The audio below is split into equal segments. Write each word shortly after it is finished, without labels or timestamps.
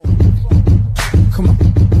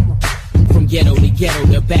ghetto,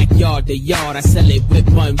 the backyard, the yard. I sell it with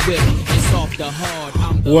one whip. It's off the hard.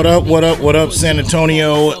 What up, San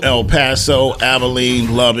Antonio, El Paso,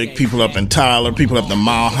 Abilene, Lubbock, people up in Tyler, people up in the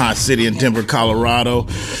Mile High City in Denver, Colorado,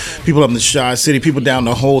 people up in the Chi City, people down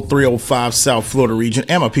the whole 305 South Florida region,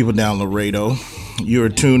 and my people down Laredo. You're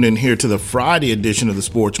tuned in here to the Friday edition of the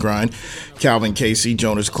Sports Grind. Calvin Casey,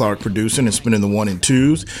 Jonas Clark producing and spinning the 1 and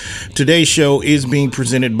 2s. Today's show is being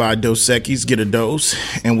presented by Dos Equis, Get a Dose,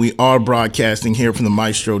 and we are broadcasting here from the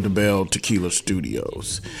Maestro de Bell Tequila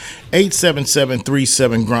Studios.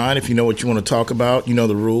 877-37-GRIND. If you know what you want to talk about, you know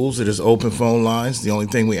the rules. It is open phone lines. The only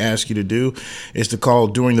thing we ask you to do is to call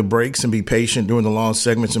during the breaks and be patient during the long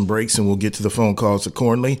segments and breaks, and we'll get to the phone calls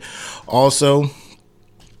accordingly. Also,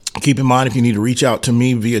 keep in mind, if you need to reach out to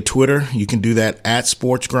me via Twitter, you can do that at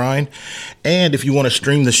Sports Grind. And if you want to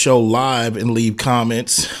stream the show live and leave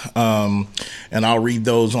comments, and I'll read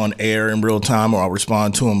those on air in real time or I'll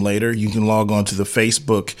respond to them later, you can log on to the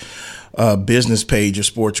Facebook business page of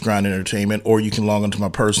Sports Grind Entertainment, or you can log onto my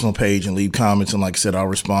personal page and leave comments. And like I said, I'll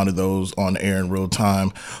respond to those on air in real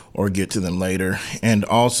time or get to them later. And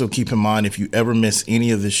also keep in mind, if you ever miss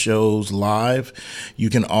any of the shows live, you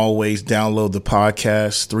can always download the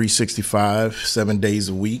podcast 365, 7 days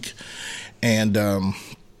a week. And,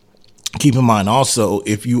 keep in mind also,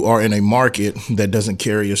 if you are in a market that doesn't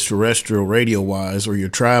carry us terrestrial radio-wise, or you're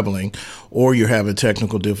traveling, or you're having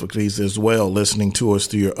technical difficulties as well listening to us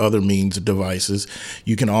through your other means of devices,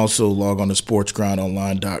 you can also log on to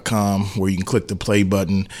sportsgrindonline.com, where you can click the play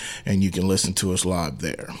button and you can listen to us live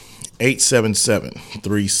there.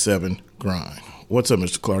 877-37-GRIND. What's up,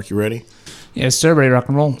 Mr. Clark? You ready? Yes, sir. Ready to rock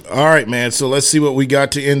and roll. All right, man. So let's see what we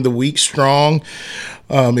got to end the week strong.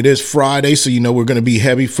 It is Friday, so we're going to be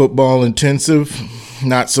heavy football intensive.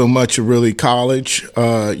 Not so much really college.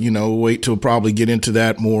 Wait till probably get into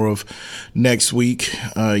that more of next week,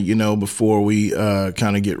 before we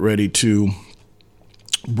kind of get ready to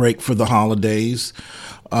break for the holidays.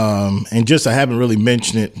 I haven't really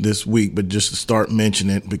mentioned it this week, but just to start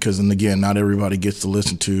mentioning it, because, and again, not everybody gets to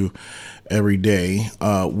listen to every day.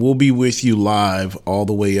 We'll be with you live all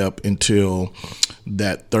the way up until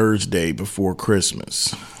that Thursday before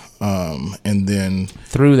Christmas. And then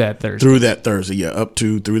through that Thursday, up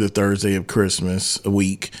to through the Thursday of Christmas a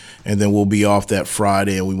week. And then we'll be off that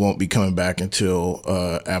Friday, and we won't be coming back until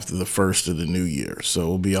after the first of the new year. So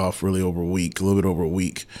we'll be off really over a week, a little bit over a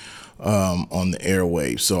week. On the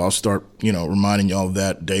airwaves. So I'll start, reminding y'all of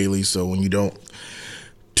that daily. So when you don't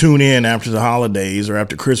tune in after the holidays or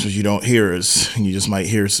after Christmas, you don't hear us. You just might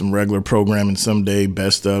hear some regular programming someday,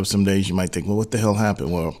 best of. Some days you might think, well, what the hell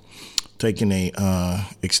happened? Well, taking a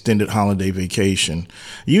extended holiday vacation.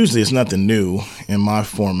 Usually it's nothing new in my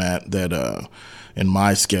format that in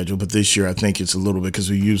my schedule, but this year I think it's a little bit because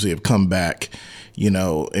we usually have come back,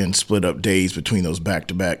 and split up days between those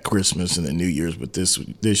back-to-back Christmas and the New Year's. But this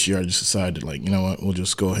year I just decided, we'll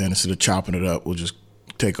just go ahead, instead of chopping it up, we'll just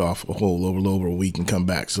take off a whole over a week and come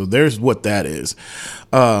back. So there's what that is.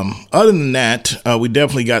 Other than that, we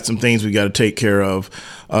definitely got some things we got to take care of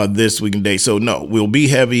this week and day. So no, we'll be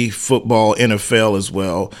heavy football, NFL as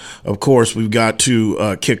well. Of course, we've got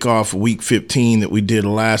to kick off week 15 that we did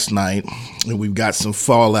last night, and we've got some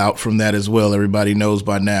fallout from that as well. Everybody knows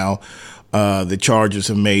by now. The Chargers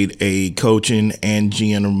have made a coaching and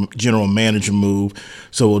general manager move,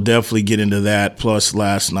 so we'll definitely get into that, plus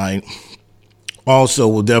last night. Also,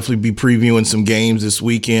 we'll definitely be previewing some games this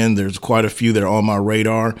weekend. There's quite a few that are on my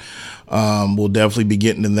radar. We'll definitely be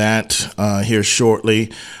getting to that here shortly.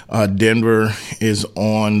 Denver is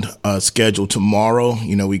on schedule tomorrow.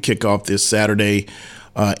 We kick off this Saturday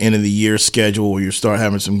end of the year schedule where you start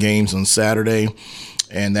having some games on Saturday.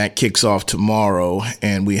 And that kicks off tomorrow,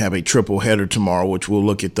 and we have a triple header tomorrow, which we'll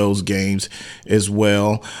look at those games as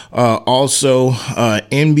well. Also,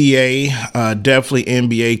 NBA, definitely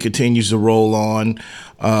NBA continues to roll on.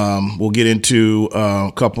 We'll get into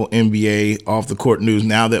a couple NBA off-the-court news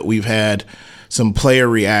now that we've had some player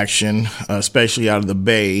reaction, especially out of the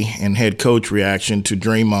Bay, and head coach reaction to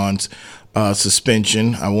Draymond's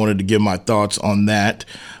suspension. I wanted to give my thoughts on that.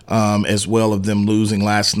 As well of them losing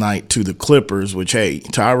last night to the Clippers, which, hey,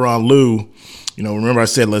 Tyronn Lue, remember I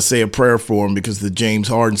said let's say a prayer for him because of the James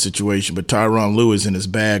Harden situation, but Tyronn Lue is in his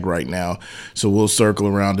bag right now, so we'll circle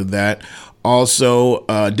around to that. Also,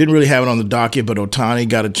 didn't really have it on the docket, but Ohtani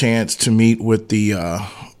got a chance to meet with the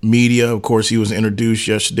media. Of course, he was introduced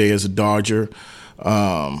yesterday as a Dodger.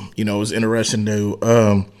 It was interesting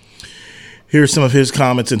to here's some of his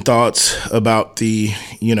comments and thoughts about the,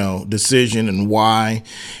 decision and why.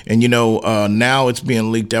 And, now it's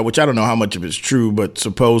being leaked out, which I don't know how much of it's true, but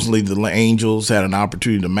supposedly the Angels had an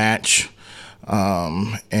opportunity to match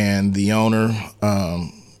and the owner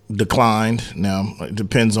declined. Now, it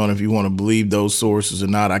depends on if you want to believe those sources or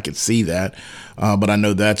not. I could see that, but I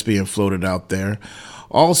know that's being floated out there.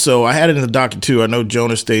 Also, I had it in the docket too. I know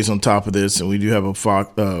Jonas stays on top of this, and we do have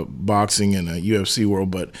a boxing and a UFC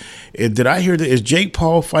world. But did I hear that? Is Jake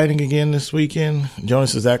Paul fighting again this weekend?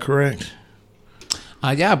 Jonas, is that correct?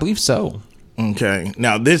 Yeah, I believe so. Okay.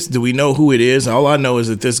 Now, do we know who it is? All I know is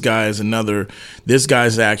that this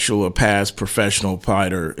guy's actual a past professional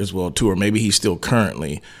fighter as well too, or maybe he's still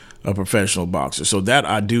currently a professional boxer. So that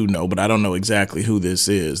I do know, but I don't know exactly who this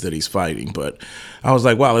is that he's fighting. But I was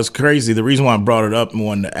like, wow, that's crazy. The reason why I brought it up and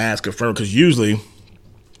wanted to ask a friend, because usually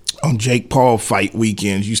on Jake Paul fight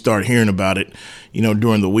weekends, you start hearing about it,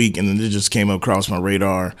 during the week, and then it just came across my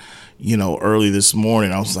radar, early this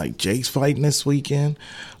morning. I was like, Jake's fighting this weekend?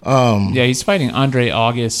 Yeah, he's fighting Andre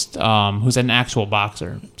August, who's an actual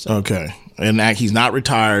boxer. So. Okay. And he's not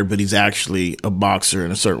retired, but he's actually a boxer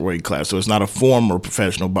in a certain weight class. So it's not a former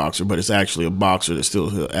professional boxer, but it's actually a boxer that still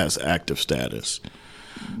has active status.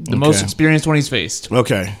 The most experienced one he's faced.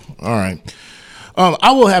 Okay. All right.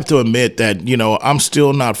 I will have to admit that, I'm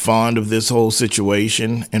still not fond of this whole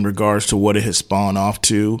situation in regards to what it has spawned off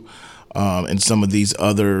to, and some of these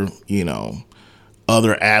other,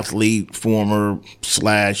 other athlete, former /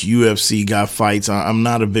 UFC guy fights. I'm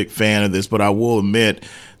not a big fan of this, but I will admit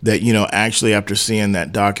that, actually after seeing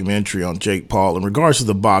that documentary on Jake Paul, in regards to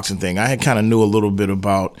the boxing thing, I had kind of knew a little bit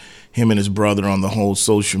about him and his brother on the whole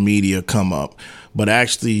social media come up, but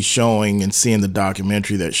actually showing and seeing the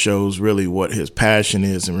documentary that shows really what his passion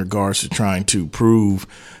is in regards to trying to prove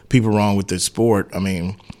people wrong with this sport. I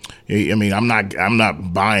mean, I'm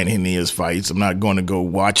not buying any of his fights. I'm not going to go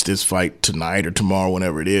watch this fight tonight or tomorrow,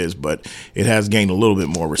 whenever it is, but it has gained a little bit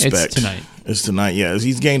more respect. It's tonight, yeah.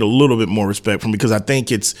 He's gained a little bit more respect from, because I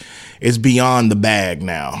think it's beyond the bag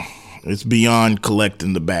now. It's beyond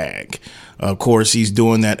collecting the bag. Of course, he's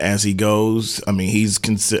doing that as he goes. I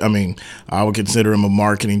mean, I would consider him a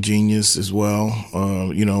marketing genius as well.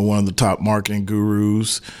 One of the top marketing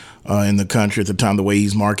gurus in the country at the time. The way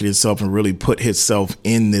he's marketed himself and really put himself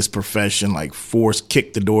in this profession, like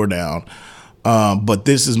kick the door down. But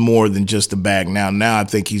this is more than just a bag now. Now I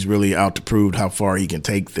think he's really out to prove how far he can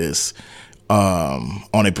take this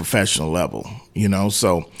on a professional level,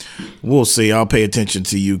 so we'll see. I'll pay attention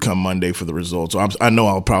to you come Monday for the results. I know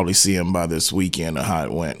I'll probably see him by this weekend of how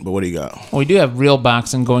it went, but what do you got? Well, we do have real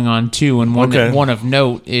boxing going on too, and one of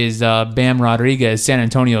note is Bam Rodriguez, San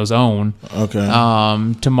Antonio's own. Okay.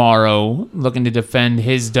 Tomorrow, looking to defend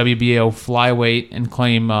his WBO flyweight and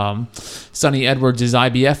claim Sonny Edwards'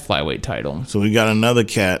 IBF flyweight title. So we got another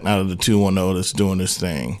cat out of the 210 that's doing this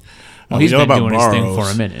thing. Well, he's been doing his thing for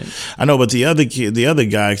a minute. I know, but the other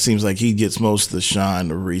guy seems like he gets most of the shine.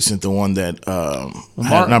 The recent, the one that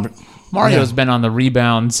Mario's been on the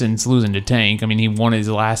rebound since losing to Tank. I mean, he won his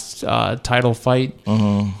last title fight.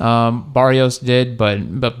 Barrios did,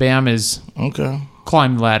 but Bam is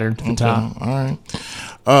climbed the ladder to the top. All right.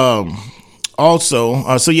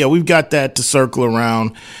 Also, so yeah, we've got that to circle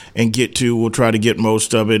around and get to. We'll try to get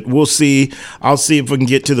most of it. We'll see. I'll see if we can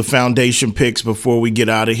get to the foundation picks before we get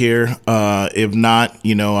out of here. If not,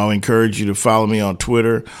 I'll encourage you to follow me on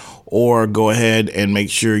Twitter, or go ahead and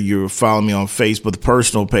make sure you follow me on Facebook, the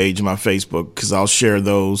personal page of my Facebook, because I'll share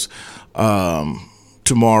those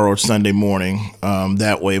tomorrow or Sunday morning.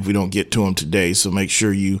 That way, if we don't get to them today, so make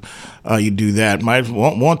sure you do that. Might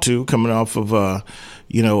want to, coming off of a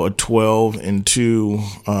 12-2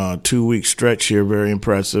 2-week stretch here. Very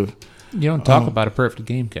impressive. You don't talk about a perfect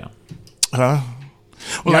game count. Huh?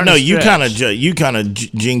 Well, I know you kind of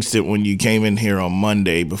jinxed it when you came in here on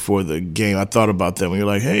Monday before the game. I thought about that when you're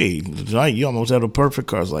like, "Hey, tonight you almost had a perfect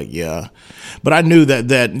card." I was like, "Yeah," but I knew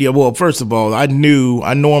that. Yeah, well, first of all, I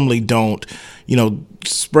normally don't.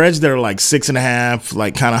 Spreads that are like 6.5,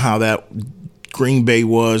 like kind of how that Green Bay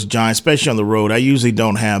was, Giants, especially on the road. I usually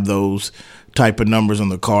don't have those type of numbers on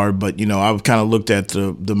the card, but I've kind of looked at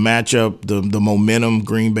the matchup, the momentum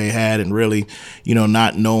Green Bay had, and really,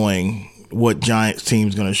 not knowing what Giants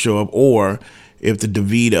team's going to show up, or if Danny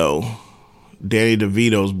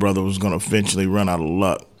DeVito's brother was going to eventually run out of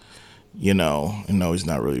luck, and no, he's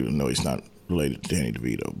not related to Danny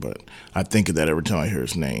DeVito, but I think of that every time I hear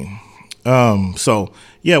his name. So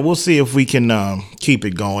yeah, we'll see if we can keep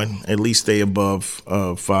it going, at least stay above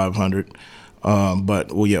 500.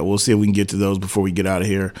 But we'll see if we can get to those before we get out of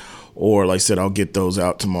here. Or, like I said, I'll get those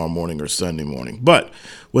out tomorrow morning or Sunday morning. But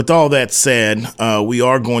with all that said, we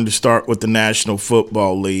are going to start with the National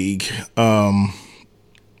Football League. In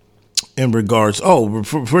regards,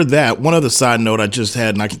 for that, one other side note I just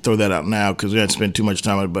had, and I can throw that out now because we haven't spent too much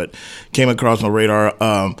time on it, but came across my radar.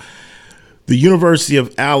 The University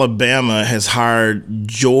of Alabama has hired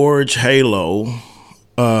George Halo,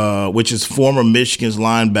 which is former Michigan's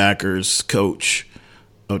linebackers coach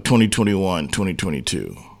of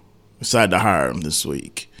 2021-2022. Decided to hire him this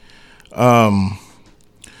week.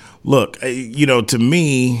 Look, to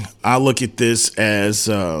me, I look at this as,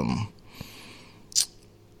 of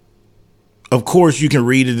course, you can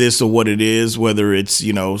read this or what it is, whether it's,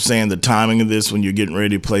 saying the timing of this when you're getting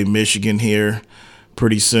ready to play Michigan here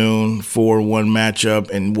pretty soon, 4-1 matchup,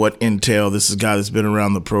 and what intel. This is a guy that's been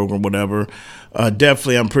around the program, whatever.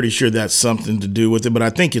 Definitely, I'm pretty sure that's something to do with it. But I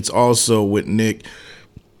think it's also with Nick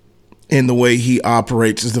in the way he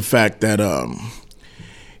operates is the fact that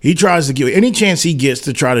he tries to give any chance he gets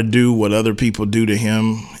to try to do what other people do to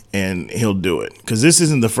him, and he'll do it. Because this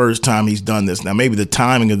isn't the first time he's done this. Now, maybe the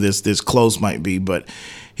timing of this close might be, but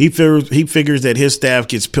he figures that his staff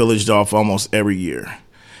gets pillaged off almost every year.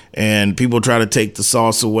 And people try to take the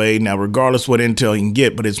sauce away. Now, regardless what intel you can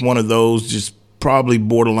get, but it's one of those just probably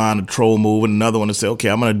borderline a troll move, and another one to say, okay,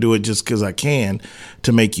 I'm going to do it just because I can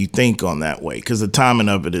to make you think on that way. Because the timing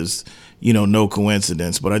of it is, no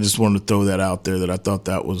coincidence. But I just wanted to throw that out there that I thought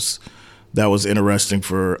that was interesting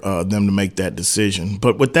for them to make that decision.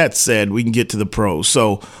 But with that said, we can get to the pros.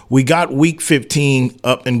 So we got Week 15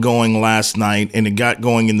 up and going last night, and it got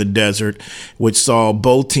going in the desert, which saw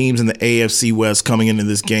both teams in the AFC West coming into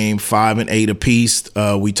this game 5-8 apiece.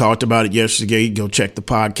 We talked about it yesterday. Go check the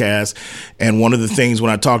podcast. And one of the things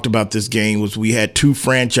when I talked about this game was we had two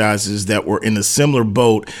franchises that were in a similar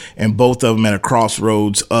boat, and both of them at a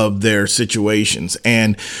crossroads of their situations.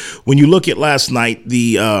 And when you look at last night,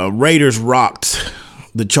 the Raiders rocked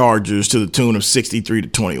the Chargers to the tune of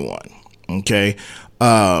 63-21. Okay.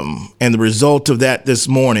 And the result of that this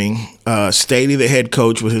morning, Staley, the head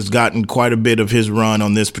coach, has gotten quite a bit of his run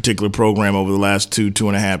on this particular program over the last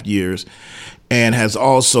 2.5 years, and has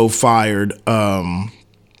also fired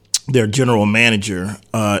their general manager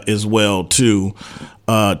as well to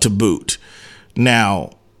boot.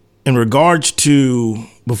 Now, in regards to,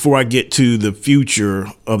 before I get to the future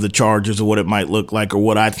of the Chargers or what it might look like or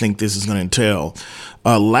what I think this is going to entail,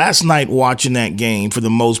 last night watching that game, for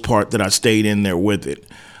the most part that I stayed in there with it,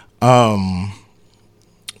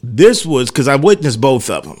 this was because I witnessed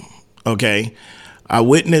both of them, okay? I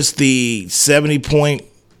witnessed the 70-point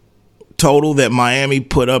total that Miami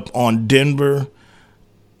put up on Denver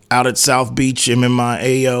out at South Beach,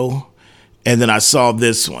 MMIAO. And then I saw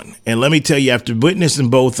this one. And let me tell you, after witnessing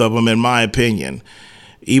both of them, in my opinion,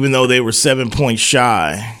 even though they were 7 points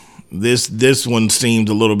shy, this one seemed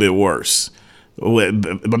a little bit worse. I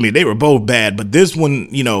mean, they were both bad, but this one,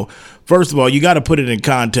 first of all, you got to put it in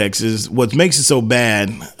context. Is what makes it so bad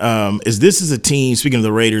is this is a team, speaking of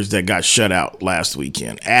the Raiders, that got shut out last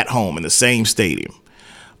weekend at home in the same stadium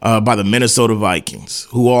by the Minnesota Vikings,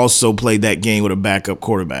 who also played that game with a backup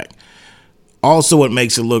quarterback. Also, what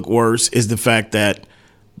makes it look worse is the fact that,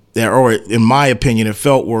 or in my opinion, it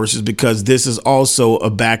felt worse, is because this is also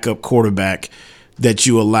a backup quarterback that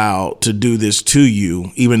you allow to do this to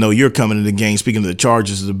you, even though you're coming into the game, speaking of the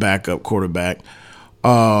Chargers, as a backup quarterback.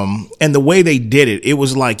 And the way they did it, it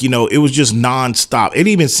was like, it was just nonstop. It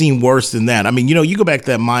even seemed worse than that. I mean, you go back to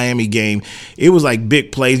that Miami game, it was like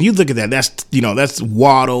big plays. You look at that, that's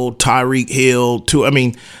Waddle, Tyreek Hill, too. I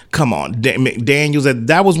mean, come on, Daniels.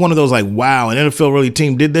 That was one of those like, wow, an NFL really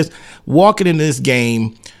team did this. Walking into this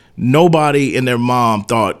game, nobody and their mom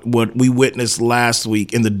thought what we witnessed last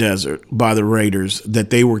week in the desert by the Raiders, that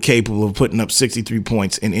they were capable of putting up 63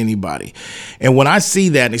 points in anybody. And when I see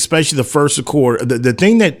that, especially the first quarter, the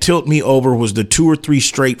thing that tilted me over was the 2 or 3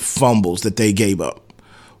 straight fumbles that they gave up.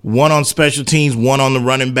 One on special teams, one on the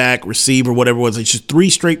running back, receiver, whatever it was. It's just 3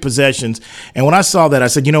 straight possessions. And when I saw that, I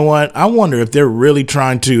said, you know what? I wonder if they're really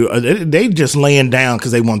trying to they just laying down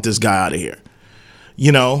because they want this guy out of here.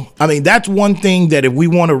 I mean, that's one thing that if we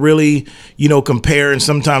want to really, compare, and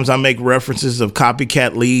sometimes I make references of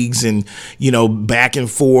copycat leagues and, back and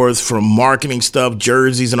forth from marketing stuff,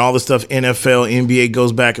 jerseys and all the stuff, NFL, NBA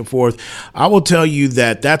goes back and forth. I will tell you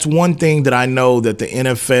that that's one thing that I know that the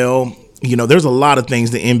NFL, there's a lot of things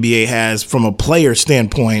the NBA has from a player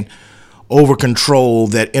standpoint over control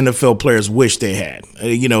that NFL players wish they had.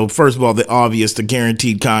 First of all, the obvious, the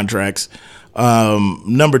guaranteed contracts.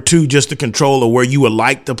 Number 2, just the control of where you would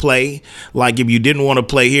like to play. Like if you didn't want to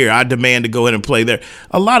play here, I demand to go in and play there.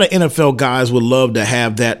 A lot of NFL guys would love to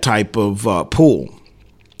have that type of pool,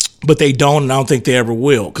 but they don't, and I don't think they ever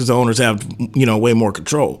will, because the owners have, way more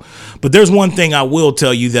control. But there's one thing I will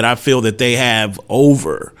tell you that I feel that they have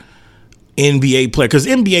over NBA player, because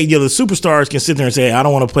NBA, the superstars can sit there and say, hey, I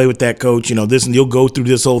don't want to play with that coach, this, and you'll go through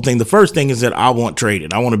this whole thing. The first thing is that I want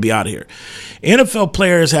traded. I want to be out of here. NFL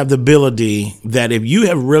players have the ability that if you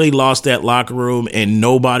have really lost that locker room and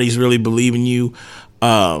nobody's really believing you,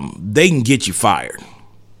 they can get you fired.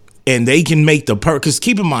 And they can make because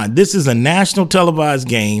keep in mind, this is a national televised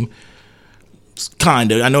game.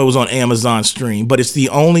 Kind of. I know it was on Amazon Stream, but it's the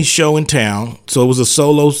only show in town. So it was a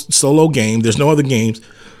solo game. There's no other games.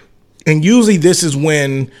 And usually this is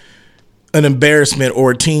when an embarrassment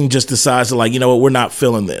or a team just decides to we're not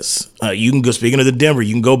feeling this. You can go, speaking of the Denver,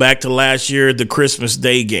 you can go back to last year, the Christmas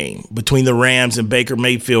Day game between the Rams and Baker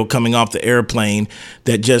Mayfield coming off the airplane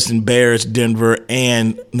that just embarrassed Denver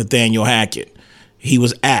and Nathaniel Hackett. He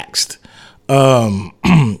was axed. Other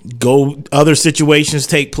situations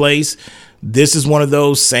take place. This is one of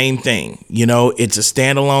those, same thing. It's a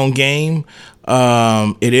standalone game.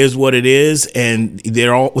 It is what it is, and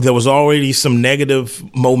there was already some negative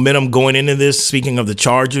momentum going into this, speaking of the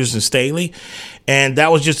Chargers and Staley, and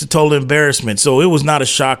that was just a total embarrassment. So it was not a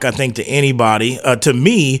shock, I think, to anybody. To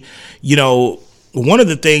me, one of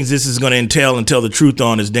the things this is going to entail and tell the truth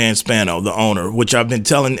on is Dan Spano, the owner, which I've been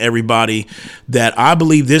telling everybody that I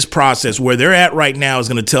believe this process where they're at right now is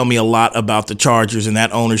going to tell me a lot about the Chargers and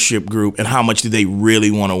that ownership group and how much do they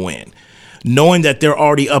really want to win. Knowing that they're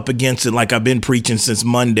already up against it, like I've been preaching since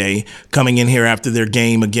Monday, coming in here after their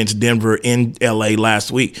game against Denver in L.A.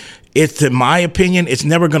 last week. In my opinion, it's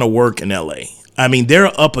never going to work in L.A. I mean, they're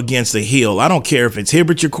up against the hill. I don't care if it's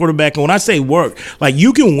Herbert, your quarterback. And when I say work,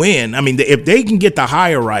 you can win. I mean, if they can get the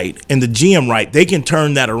hire right and the GM right, they can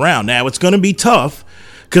turn that around. Now, it's going to be tough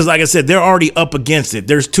because, like I said, they're already up against it.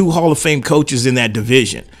 There's 2 Hall of Fame coaches in that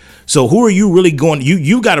division. So who are you really going?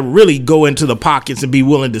 You got to really go into the pockets and be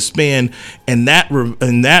willing to spend in that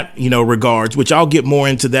regards, which I'll get more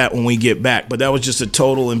into that when we get back. But that was just a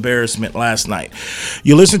total embarrassment last night.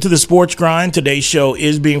 You listen to the Sports Grind. Today's show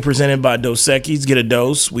is being presented by Dos Equis. Get a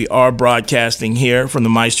dose. We are broadcasting here from the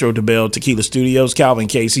Maestro de Bell Tequila Studios. Calvin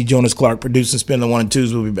Casey, Jonas Clark producing Spin the 1 and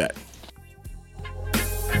 2s. We'll be back.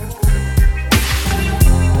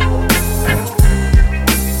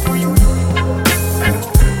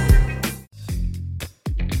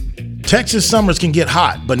 Texas summers can get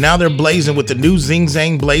hot, but now they're blazing with the new Zing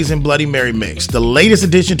Zang Blazing Bloody Mary Mix. The latest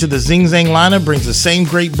addition to the Zing Zang lineup brings the same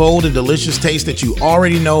great, bold, and delicious taste that you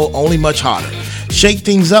already know, only much hotter. Shake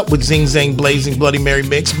things up with Zing Zang Blazing Bloody Mary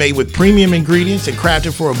Mix, made with premium ingredients and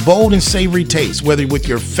crafted for a bold and savory taste, whether with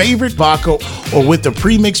your favorite vodka or with the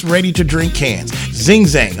pre-mixed ready-to-drink cans. Zing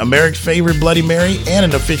Zang, America's favorite Bloody Mary and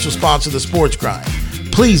an official sponsor of the Sports Grind.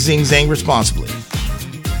 Please Zing Zang responsibly.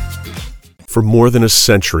 For more than a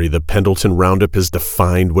century, the Pendleton Roundup has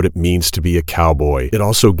defined what it means to be a cowboy. It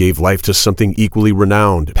also gave life to something equally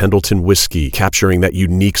renowned, Pendleton whiskey, capturing that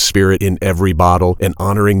unique spirit in every bottle and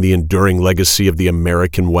honoring the enduring legacy of the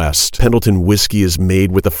American West. Pendleton whiskey is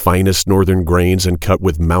made with the finest northern grains and cut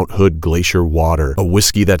with Mount Hood Glacier water, a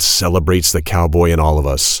whiskey that celebrates the cowboy in all of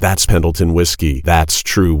us. That's Pendleton whiskey. That's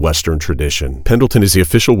true Western tradition. Pendleton is the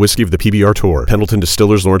official whiskey of the PBR Tour. Pendleton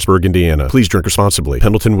Distillers, Lawrenceburg, Indiana. Please drink responsibly.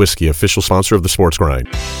 Pendleton whiskey, official sponsor of the Sports Grind.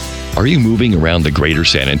 Are you moving around the greater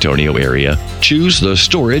San Antonio area? Choose the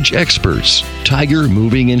storage experts, Tiger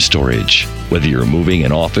Moving and Storage. Whether you're moving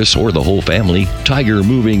an office or the whole family, Tiger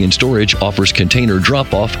Moving and Storage offers container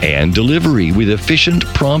drop-off and delivery with efficient,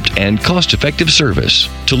 prompt, and cost-effective service.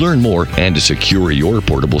 To learn more and to secure your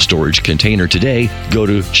portable storage container today, go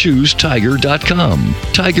to ChooseTiger.com.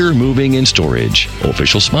 Tiger Moving and Storage,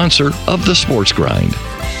 official sponsor of the Sports Grind.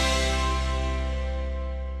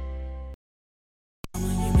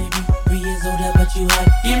 You like,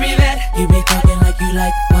 give me that. You be talking like you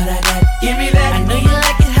like what I got. Give me that. I know you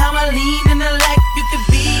like it how I lean in the like. You could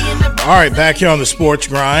be in the. All right, back here on the Sports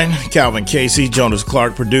Grind. Calvin Casey, Jonas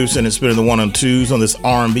Clark producing and spinning the 1 and 2s on this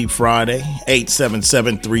R&B Friday.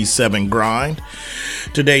 877-37-GRIND.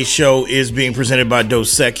 Today's show is being presented by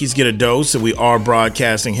Dos Equis. Get a dose, and we are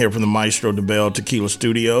broadcasting here from the Maestro de Bell Tequila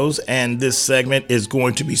Studios. And this segment is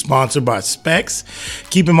going to be sponsored by Specs.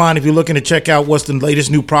 Keep in mind, if you're looking to check out what's the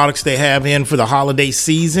latest new products they have in for the holiday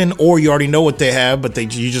season, or you already know what they have, but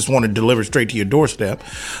you just want to deliver straight to your doorstep,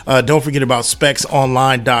 don't forget about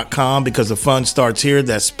SpecsOnline.com, because the fun starts here.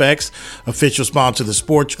 That's Specs, official sponsor of the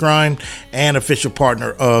Sports Grind and official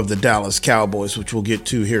partner of the Dallas Cowboys, which we'll get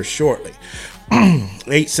to here shortly.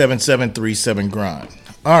 877-37-GRIND.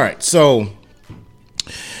 All right, so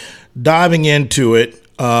diving into it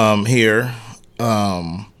here.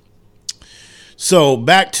 So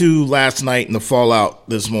back to last night and the fallout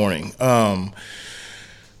this morning.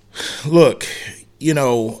 Look,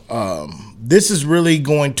 this is really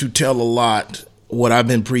going to tell a lot what I've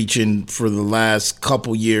been preaching for the last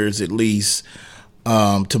couple years at least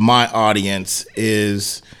to my audience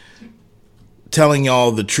is telling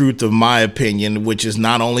y'all the truth of my opinion, which is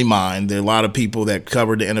not only mine. There are a lot of people that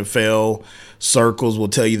cover the NFL circles will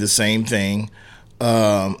tell you the same thing.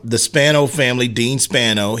 The Spano family, Dean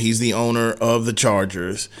Spano, he's the owner of the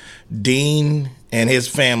Chargers. Dean and his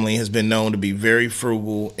family has been known to be very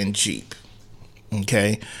frugal and cheap.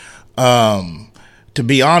 Okay. To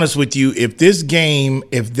be honest with you, if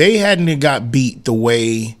they hadn't got beat the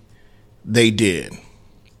way they did,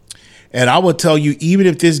 and I will tell you, even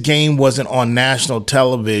if this game wasn't on national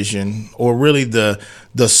television or really the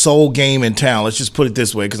sole game in town, let's just put it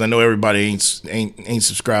this way, because I know everybody ain't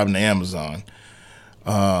subscribing to Amazon.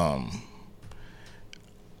 I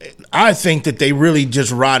think that they really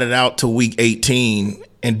just ride it out to week 18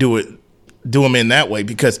 and do them in that way,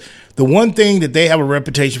 because the one thing that they have a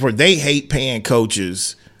reputation for, they hate paying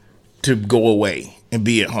coaches to go away and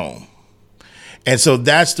be at home. And so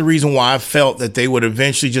that's the reason why I felt that they would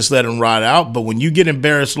eventually just let them ride out. But when you get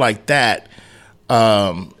embarrassed like that,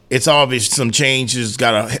 it's obvious some changes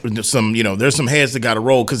there's some heads that got to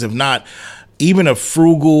roll, because if not, even a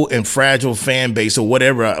frugal and fragile fan base or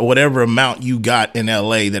whatever amount you got in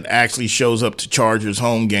LA that actually shows up to Chargers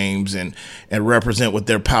home games and represent with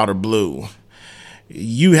their powder blue,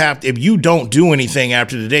 if you don't do anything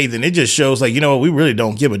after today, then it just shows like, we really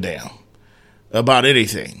don't give a damn about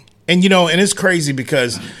anything. And, and it's crazy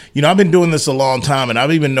because, I've been doing this a long time, and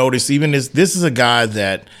I've even noticed this is a guy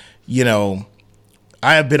that,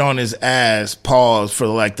 I have been on his ass, pause, for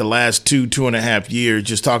like the last 2.5 years,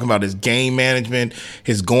 just talking about his game management,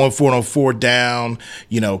 his going for it on fourth down,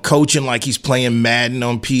 coaching like he's playing Madden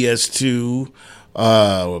on PS2,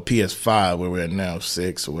 or PS5, where we're at now,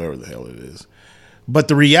 6, or whatever the hell it is. But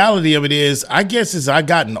the reality of it is, I guess as I've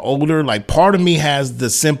gotten older, like part of me has the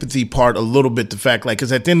sympathy part a little bit, the fact, like,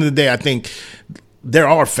 because at the end of the day, I think there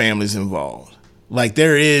are families involved. Like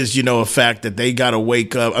there is, a fact that they got to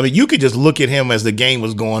wake up. I mean, you could just look at him as the game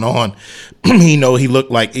was going on. He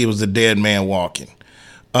looked like he was a dead man walking.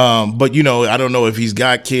 But, I don't know if he's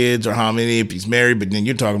got kids or how many, if he's married, but then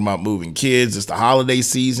you're talking about moving kids. It's the holiday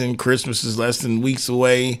season. Christmas is less than weeks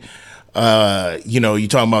away. You're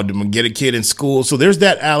talking about get a kid in school. So there's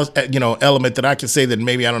that, element that I can say that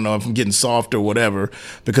maybe, I don't know if I'm getting soft or whatever,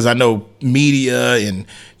 because I know media and,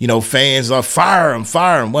 fans are fire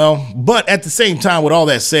him. Well, but at the same time, with all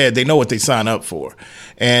that said, they know what they sign up for.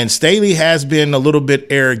 And Staley has been a little bit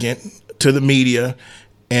arrogant to the media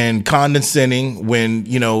and condescending when,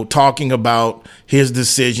 talking about his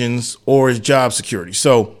decisions or his job security.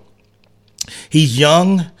 So he's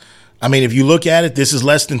young. I mean, if you look at it, this is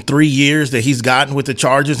less than 3 years that he's gotten with the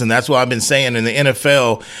Chargers, and that's what I've been saying in the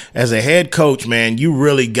NFL. As a head coach, man, you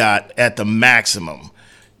really got at the maximum,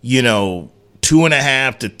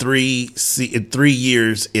 2.5 to 3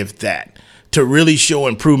 years, if that, to really show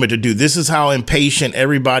improvement to do. This is how impatient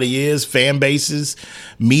everybody is, fan bases,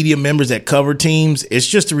 media members that cover teams. It's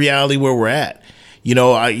just the reality where we're at.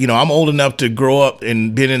 I'm old enough to grow up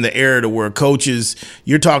and been in the era to where coaches,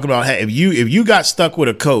 you're talking about, hey, if you got stuck with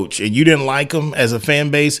a coach and you didn't like him as a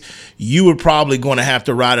fan base, you were probably going to have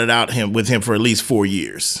to ride it out with him for at least 4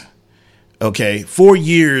 years. Okay, 4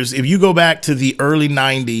 years. If you go back to the early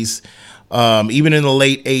 90s, even in the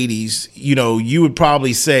late 80s, you would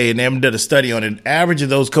probably say, and they haven't done a study on it, average of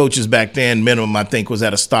those coaches back then, minimum, I think, was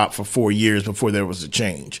at a stop for 4 years before there was a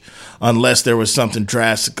change, unless there was something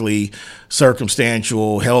drastically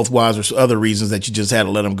circumstantial, health-wise, or other reasons that you just had to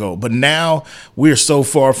let them go. But now we're so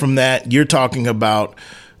far from that. You're talking about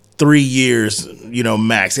 3 years,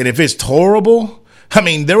 max. And if it's horrible, I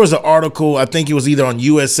mean, there was an article, I think it was either on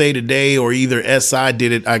USA Today or either SI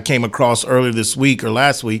did it, I came across earlier this week or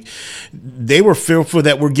last week. They were fearful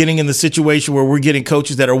that we're getting in the situation where we're getting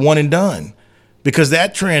coaches that are one and done, because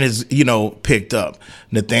that trend is, picked up.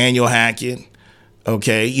 Nathaniel Hackett,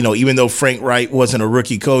 okay, even though Frank Wright wasn't a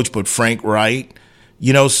rookie coach, but Frank Wright,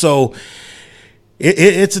 so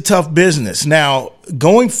it's a tough business. Now,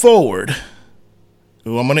 going forward,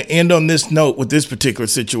 I'm going to end on this note with this particular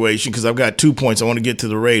situation, because I've got 2 points. I want to get to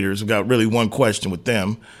the Raiders. I've got really one question with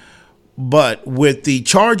them. But with the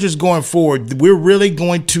Chargers going forward, we're really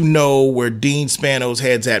going to know where Dean Spano's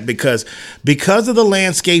head's at, because of the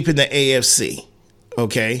landscape in the AFC,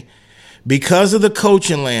 okay, because of the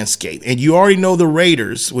coaching landscape, and you already know the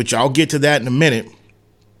Raiders, which I'll get to that in a minute,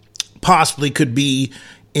 possibly could be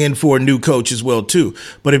in for a new coach as well too.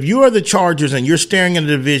 But if you are the Chargers and you're staring at a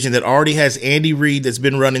division that already has Andy Reid that's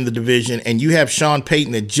been running the division, and you have Sean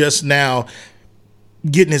Payton that just now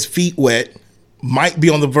getting his feet wet, might be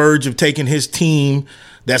on the verge of taking his team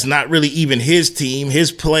that's not really even his team,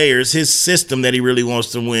 his players, his system that he really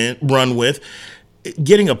wants to run with,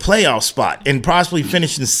 getting a playoff spot and possibly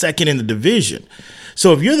finishing second in the division.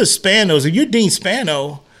 So if you're the Spanos, if you're Dean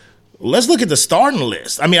Spano, let's look at the starting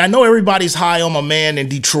list. I mean, I know everybody's high on my man in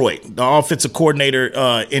Detroit, the offensive coordinator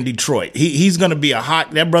in Detroit. He's going to be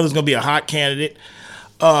that brother's going to be a hot candidate.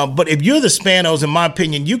 But if you're the Spanos, in my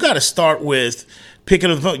opinion, you got to start with picking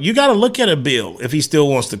the phone. You got to look at a Bill if he still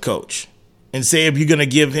wants to coach and say if you're going to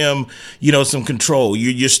give him, some control.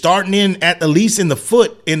 You're starting in at least in the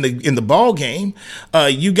foot in the ball game.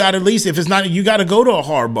 You got at least, if it's not, you got to go to a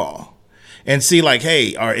hard ball and see like,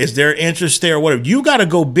 hey, is there interest there or whatever. You got to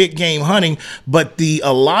go big game hunting, but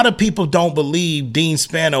a lot of people don't believe Dean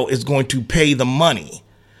Spano is going to pay the money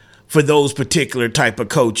for those particular type of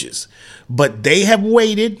coaches. But they have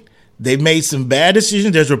waited. They've made some bad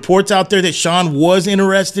decisions. There's reports out there that Sean was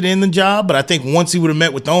interested in the job, but I think once he would have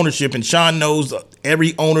met with the ownership, and Sean knows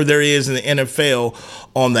every owner there is in the NFL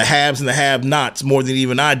on the haves and the have-nots more than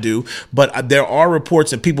even I do. But there are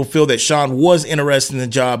reports and people feel that Sean was interested in the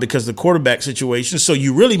job because of the quarterback situation. So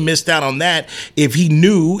you really missed out on that if he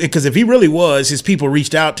knew, because if he really was, his people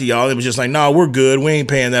reached out to y'all. It was just like, no, we're good. We ain't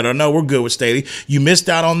paying that. Or no, we're good with Staley. You missed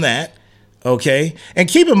out on that. Okay. And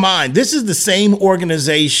keep in mind, this is the same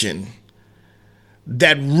organization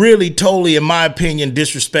that really totally, in my opinion,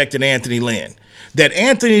 disrespected Anthony Lynn. That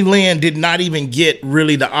Anthony Lynn did not even get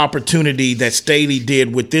really the opportunity that Staley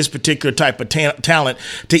did with this particular type of talent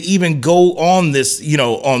to even go on this,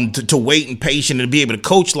 to wait and patient and be able to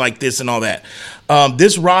coach like this and all that.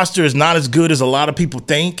 This roster is not as good as a lot of people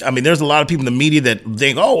think. I mean, there's a lot of people in the media that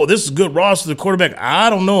think, oh, well, this is a good roster, the quarterback. I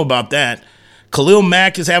don't know about that. Khalil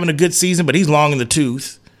Mack is having a good season, but he's long in the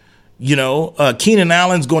tooth. Keenan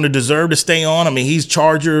Allen's going to deserve to stay on. I mean, he's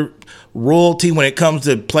Charger royalty when it comes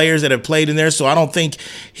to players that have played in there. So I don't think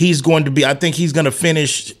he's going to be – I think he's going to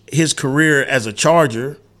finish his career as a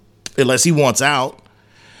Charger unless he wants out.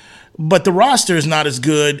 But the roster is not as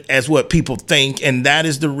good as what people think, and that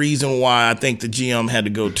is the reason why I think the GM had to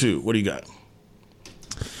go too. What do you got?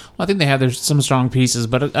 I think they have some strong pieces,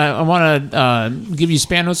 but I want to give you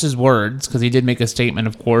Spanos' words because he did make a statement,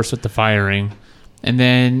 of course, with the firing. And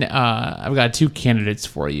then I've got two candidates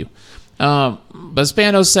for you. But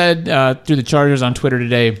Spanos said through the Chargers on Twitter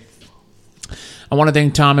today, I want to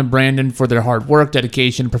thank Tom and Brandon for their hard work,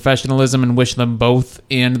 dedication, professionalism, and wish them both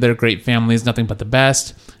and their great families nothing but the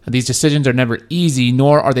best. These decisions are never easy,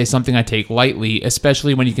 nor are they something I take lightly,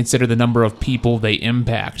 especially when you consider the number of people they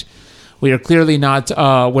impact. We are clearly not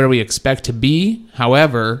where we expect to be,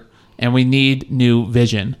 however, and we need new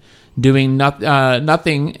vision. Doing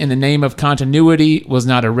nothing in the name of continuity was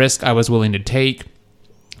not a risk I was willing to take.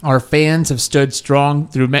 Our fans have stood strong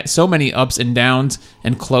through so many ups and downs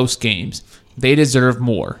and close games. They deserve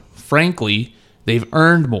more. Frankly, they've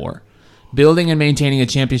earned more. Building and maintaining a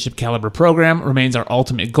championship caliber program remains our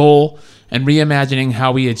ultimate goal, and reimagining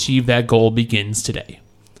how we achieve that goal begins today.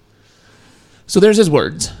 So there's his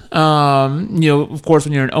words. Of course,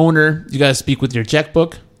 when you're an owner, you got to speak with your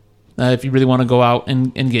checkbook if you really want to go out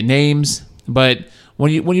and get names. But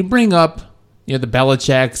when you bring up the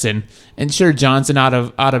Belichicks and sure Johnson out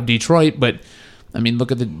of Detroit, but I mean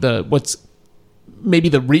look at the what's maybe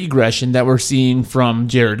the regression that we're seeing from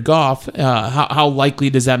Jared Goff. How likely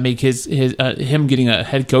does that make him getting a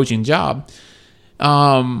head coaching job?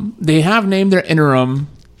 They have named their interim,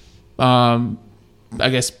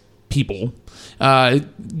 people.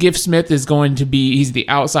 Giff Smith is going to be, he's the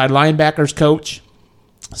outside linebackers coach,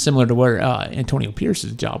 similar to where Antonio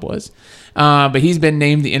Pierce's job was. But he's been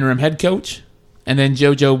named the interim head coach. And then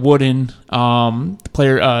JoJo Wooden,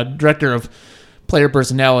 director of player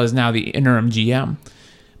personnel, is now the interim GM.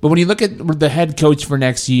 But when you look at the head coach for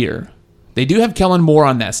next year, they do have Kellen Moore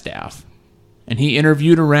on that staff. And he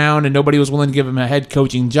interviewed around and nobody was willing to give him a head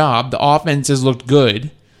coaching job. The offense has looked good.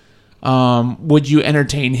 Would you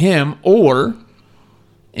entertain him? Or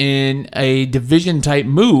in a division type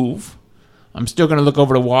move, I'm still going to look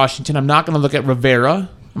over to Washington. I'm not going to look at Rivera,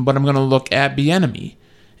 but I'm going to look at Bieniemy.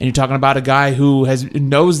 And you're talking about a guy who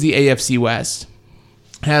knows the AFC West,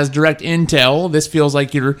 has direct intel. This feels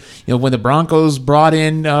like when the Broncos brought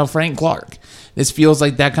in Frank Clark. This feels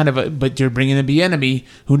like that kind of but you're bringing in Bieniemy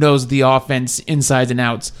who knows the offense insides and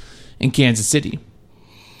outs in Kansas City.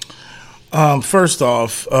 First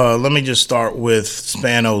off, let me just start with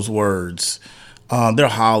Spano's words. They're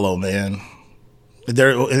hollow, man. I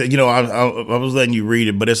was letting you read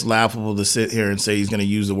it, but it's laughable to sit here and say he's going to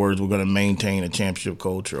use the words, we're going to maintain a championship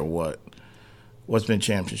culture or what? What's been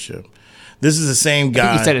championship? This is the same guy. I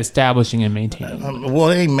think you said establishing and maintaining. Well,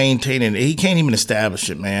 they ain't maintaining it. He can't even establish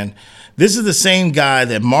it, man. This is the same guy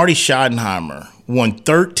that Marty Schottenheimer won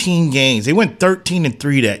 13 games. They went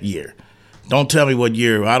 13-3 that year. Don't tell me what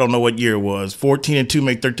year. I don't know what year it was. 14-2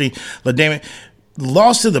 make 13. LaDamen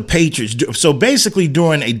lost to the Patriots. So basically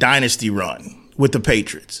during a dynasty run with the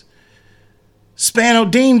Patriots, Spano,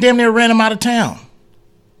 Dean damn near ran him out of town.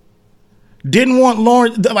 Didn't want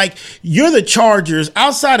Lawrence. Like, you're the Chargers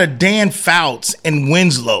outside of Dan Fouts and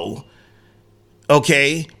Winslow.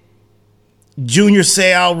 Okay. Junior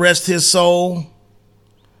Seau, rest his soul.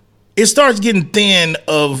 It starts getting thin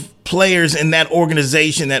of players in that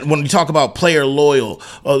organization that when you talk about player royalty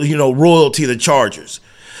of the Chargers.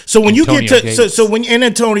 So when Antonio you get to Gates. so when in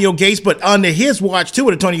Antonio Gates, but under his watch too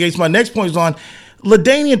with Antonio Gates, my next point is on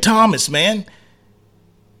LaDainian Thomas, man.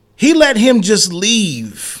 He let him just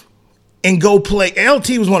leave and go play. LT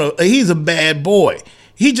was he's a bad boy.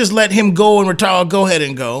 He just let him go and retire. Go ahead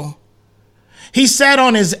and go. He sat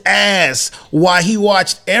on his ass while he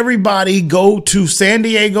watched everybody go to San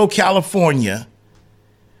Diego, California,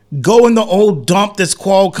 go in the old dump that's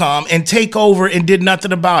Qualcomm and take over and did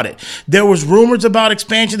nothing about it. There was rumors about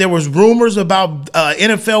expansion. There was rumors about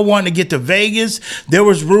NFL wanting to get to Vegas. There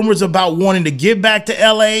was rumors about wanting to get back to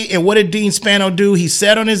LA. And what did Dean Spano do? He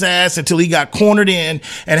sat on his ass until he got cornered in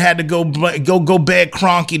and had to go beg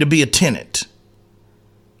Kroenke to be a tenant.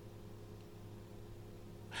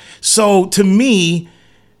 So to me,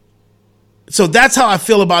 that's how I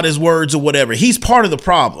feel about his words or whatever. He's part of the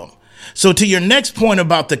problem. So to your next point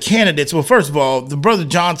about the candidates, well, first of all, the brother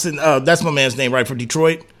Johnson, that's my man's name, right, from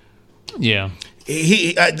Detroit. Yeah.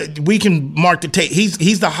 We can mark the tape.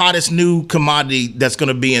 He's the hottest new commodity that's going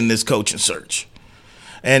to be in this coaching search.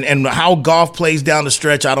 And how Goff plays down the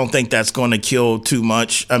stretch, I don't think that's going to kill too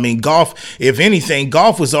much. I mean, Goff, if anything,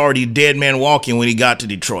 Goff was already dead man walking when he got to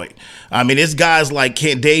Detroit. I mean, it's guys like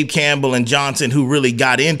Dave Campbell and Johnson who really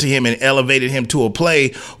got into him and elevated him to a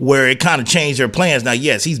play where it kind of changed their plans. Now,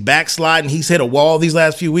 yes, he's backsliding. He's hit a wall these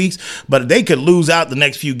last few weeks, but they could lose out the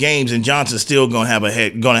next few games, and Johnson's still going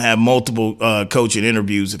to have multiple coaching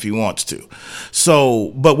interviews if he wants to.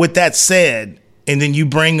 So, but with that said, and then you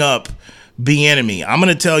bring up Bieniemy. I'm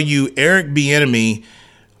going to tell you, Eric Bieniemy,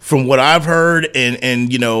 from what I've heard, and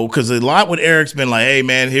because a lot with Eric's been like, hey,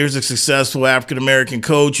 man, here's a successful African-American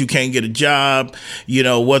coach who can't get a job.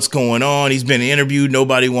 What's going on? He's been interviewed.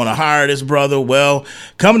 Nobody want to hire this brother. Well,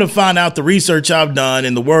 coming to find out the research I've done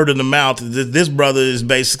and the word of the mouth, this brother is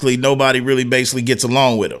basically, nobody really basically gets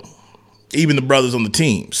along with him, even the brothers on the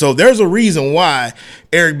team. So there's a reason why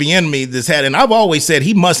Eric Bieniemy and I've always said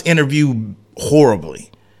he must interview horribly.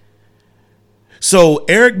 So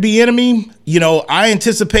Eric Bieniemy, I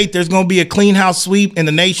anticipate there's going to be a clean house sweep in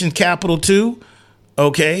the nation's capital too.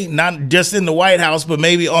 Okay, not just in the White House, but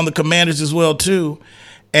maybe on the Commanders as well too.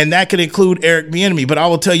 And that could include Eric Bieniemy. But I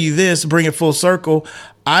will tell you this, bring it full circle.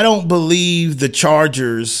 I don't believe the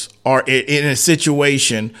Chargers are in a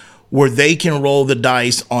situation where they can roll the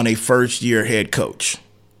dice on a first-year head coach.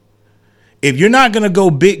 If you're not going to go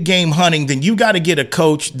big game hunting, then you got to get a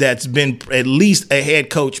coach that's been at least a head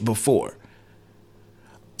coach before.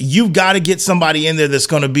 You've got to get somebody in there that's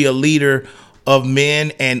going to be a leader of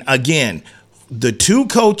men. And again, the two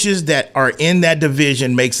coaches that are in that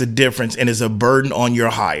division makes a difference and is a burden on your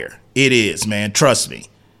hire. It is, man. Trust me.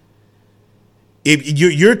 If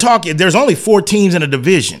you're talking, there's only 4 teams in a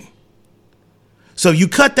division. So you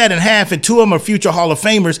cut that in half and 2 of them are future Hall of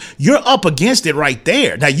Famers, you're up against it right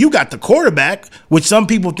there. Now, you got the quarterback, which some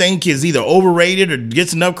people think is either overrated or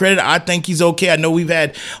gets enough credit. I think he's okay. I know we've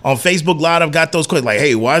had on Facebook Live, I've got those questions like,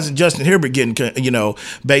 hey, why isn't Justin Herbert getting,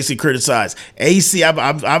 basically criticized? AC,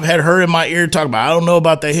 I've had her in my ear talk about, I don't know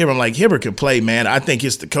about that Herbert. I'm like, Herbert can play, man. I think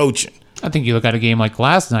it's the coaching. I think you look at a game like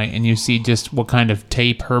last night and you see just what kind of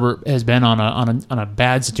tape Herbert has been on a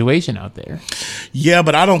bad situation out there. Yeah,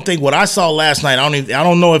 but I don't think what I saw last night. I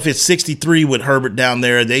don't know if it's 63 with Herbert down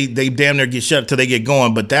there. They damn near get shut till they get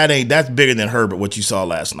going. But that's bigger than Herbert. What you saw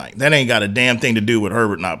last night, that ain't got a damn thing to do with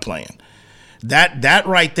Herbert not playing. That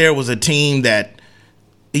right there was a team that.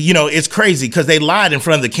 It's crazy because they lied in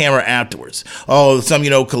front of the camera afterwards. Oh,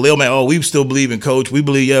 Khalil, man, oh, we still believe in coach. We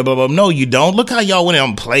believe, yeah, blah, blah. No, you don't. Look how y'all went out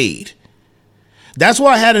and played. That's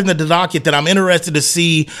why I had in the docket that I'm interested to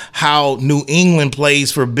see how New England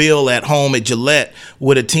plays for Bill at home at Gillette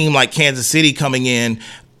with a team like Kansas City coming in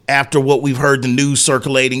after what we've heard the news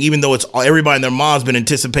circulating, even though it's everybody and their mom's been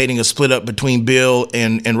anticipating a split up between Bill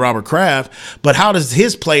and Robert Kraft. But how does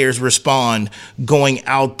his players respond going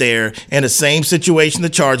out there in the same situation the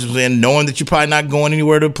Chargers was in, knowing that you're probably not going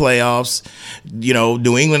anywhere to the playoffs?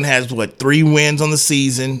 New England has, 3 wins on the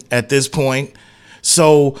season at this point.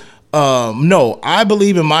 So No, I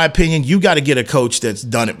believe, in my opinion, you got to get a coach that's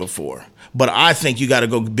done it before. But I think you got to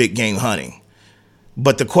go big game hunting.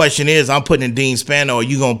 But the question is, I'm putting in Dean Spano. Are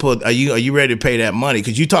you ready to pay that money?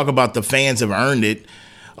 Because you talk about the fans have earned it.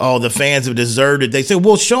 Oh, the fans have deserved it. They say,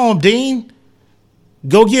 well, show them, Dean.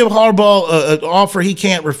 Go give Harbaugh an offer he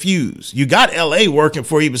can't refuse. You got L.A. working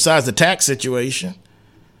for you besides the tax situation.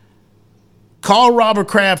 Call Robert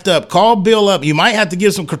Kraft up. Call Bill up. You might have to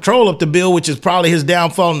give some control up to Bill, which is probably his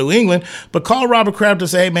downfall in New England. But call Robert Kraft and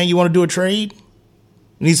say, hey, man, you want to do a trade?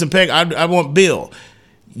 Need some peg? I want Bill.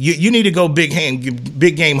 You need to go big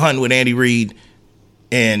game hunting with Andy Reid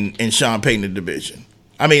and Sean Payton in the division.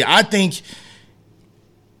 I mean, I think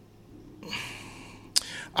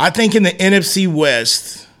in the NFC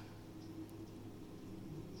West,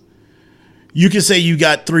 you can say you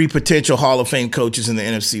got 3 potential Hall of Fame coaches in the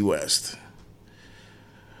NFC West.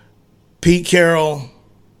 Pete Carroll,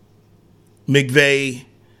 McVay,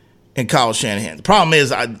 and Kyle Shanahan. The problem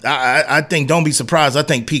is, I think, don't be surprised, I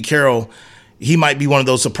think Pete Carroll, he might be one of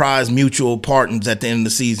those surprise mutual partners at the end of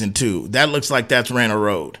the season too. That looks like that's ran a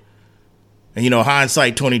road. And,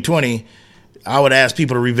 hindsight 2020, I would ask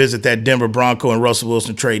people to revisit that Denver Bronco and Russell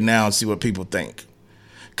Wilson trade now and see what people think.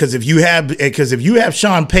 Because if you have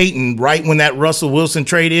Sean Payton right when that Russell Wilson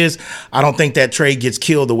trade is, I don't think that trade gets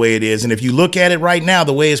killed the way it is. And if you look at it right now,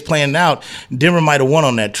 the way it's playing out, Denver might have won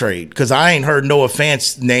on that trade. Because I ain't heard Noah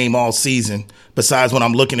Fant's name all season, besides when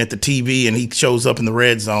I'm looking at the TV and he shows up in the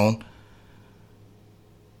red zone.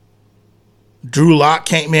 Drew Lock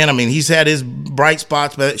came in. I mean, he's had his bright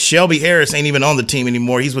spots, but Shelby Harris ain't even on the team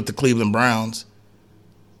anymore. He's with the Cleveland Browns.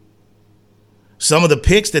 Some of the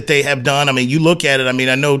picks that they have done, I mean, you look at it, I mean,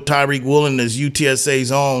 I know Tyreek Woolen is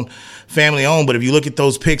UTSA's own, family owned, but if you look at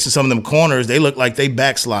those picks and some of them corners, they look like they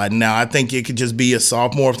backsliding. Now, I think it could just be a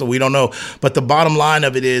sophomore, so we don't know. But the bottom line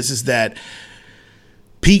of it is that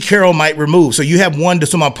Pete Carroll might remove. So you have one,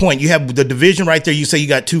 to my point, you have the division right there. You say you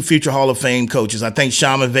got 2 future Hall of Fame coaches. I think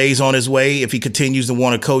Sean McVay's on his way if he continues to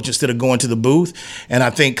want to coach instead of going to the booth. And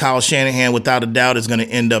I think Kyle Shanahan, without a doubt, is going to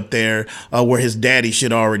end up there where his daddy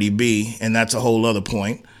should already be. And that's a whole other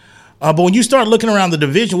point. But when you start looking around the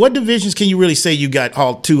division, what divisions can you really say you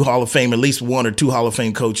got 2 Hall of Fame, at least 1 or 2 Hall of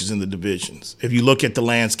Fame coaches in the divisions, if you look at the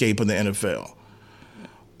landscape of the NFL?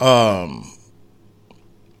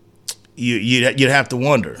 You'd have to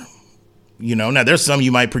wonder. Now there's some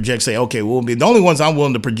you might project, say, okay, we'll be the only ones I'm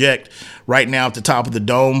willing to project right now at the top of the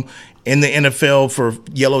dome in the NFL for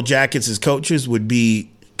Yellow Jackets as coaches would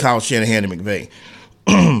be Kyle Shanahan and McVay.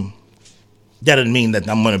 That doesn't mean that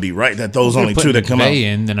I'm going to be right, that those only 2 that come out. McVay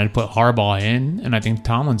in, then I'd put Harbaugh in, and I think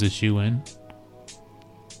Tomlin's a shoe in.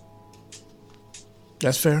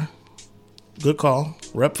 That's fair. Good call.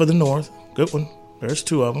 Rep for the North. Good one. There's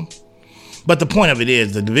 2 of them. But the point of it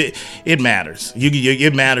is, it matters.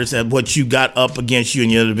 It matters that what you got up against you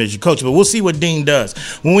and your division coach. But we'll see what Dean does.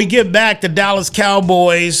 When we get back, the Dallas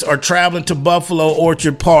Cowboys are traveling to Buffalo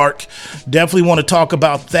Orchard Park. Definitely want to talk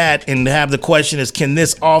about that and have the question is, can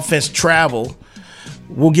this offense travel?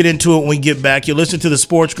 We'll get into it when we get back. You're listening to The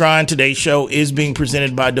Sports Grind. Today's show is being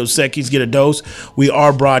presented by Dos Equis. Get a dose. We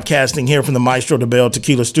are broadcasting here from the Maestro de Bell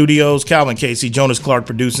Tequila Studios. Calvin Casey, Jonas Clark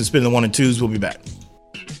producing, spin the 1 and 2s. We'll be back.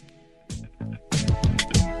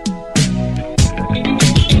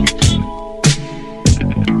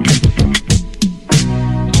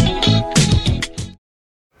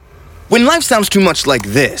 When life sounds too much like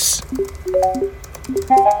this,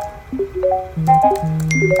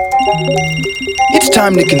 it's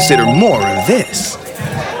time to consider more of this.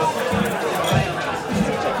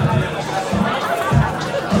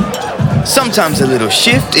 Sometimes a little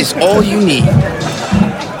shift is all you need.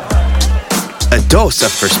 A dose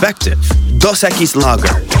of perspective. Dos Equis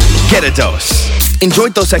Lager. Get a dose. Enjoy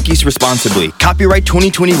Dos Equis responsibly. Copyright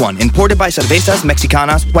 2021. Imported by Cervezas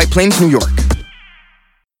Mexicanas, White Plains, New York.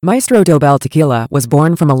 Maestro Dobel Tequila was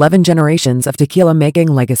born from 11 generations of tequila-making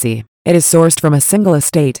legacy. It is sourced from a single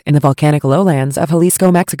estate in the volcanic lowlands of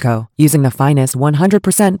Jalisco, Mexico, using the finest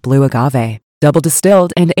 100% blue agave. Double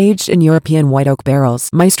distilled and aged in European white oak barrels,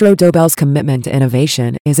 Maestro Dobel's commitment to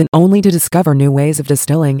innovation isn't only to discover new ways of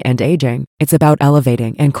distilling and aging, it's about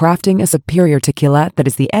elevating and crafting a superior tequila that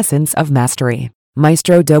is the essence of mastery.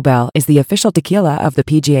 Maestro Dobel is the official tequila of the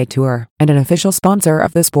PGA Tour and an official sponsor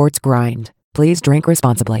of the Sports Grind. Please drink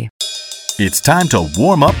responsibly. It's time to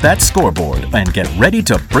warm up that scoreboard and get ready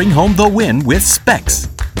to bring home the win with Specs.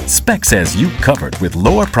 Specs has you covered with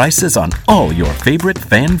lower prices on all your favorite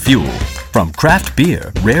fan fuel. From craft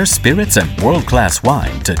beer, rare spirits, and world-class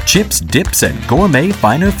wine to chips, dips, and gourmet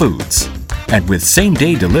finer foods. And with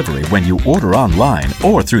same-day delivery when you order online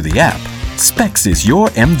or through the app, Specs is your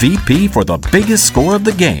MVP for the biggest score of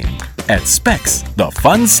the game. At Specs, the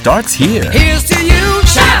fun starts here. Here's to you,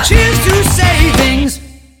 cheers to savings.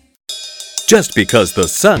 Just because the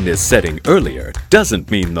sun is setting earlier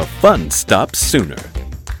doesn't mean the fun stops sooner.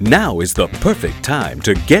 Now is the perfect time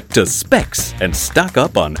to get to Specs and stock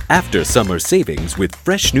up on after summer savings with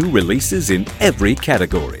fresh new releases in every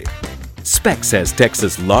category. Specs has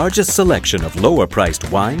Texas' largest selection of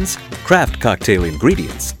lower-priced wines, craft cocktail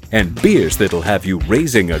ingredients, and beers that'll have you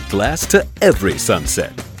raising a glass to every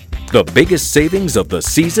sunset. The biggest savings of the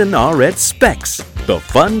season are at Specs. The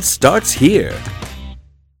fun starts here.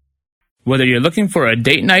 Whether you're looking for a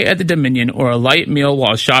date night at the Dominion or a light meal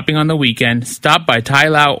while shopping on the weekend, stop by Thai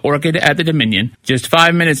Lao Orchid at the Dominion. Just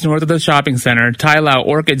 5 minutes north of the shopping center, Thai Lao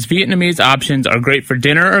Orchid's Vietnamese options are great for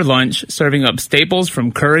dinner or lunch, serving up staples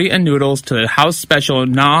from curry and noodles to the house special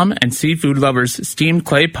Nam and seafood lovers' steamed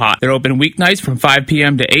clay pot. They're open weeknights from 5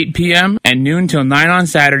 p.m. to 8 p.m. and noon till 9 on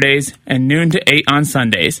Saturdays and noon to 8 on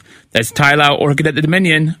Sundays. That's Thai Lao Orchid at the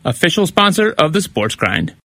Dominion, official sponsor of the Sports Grind.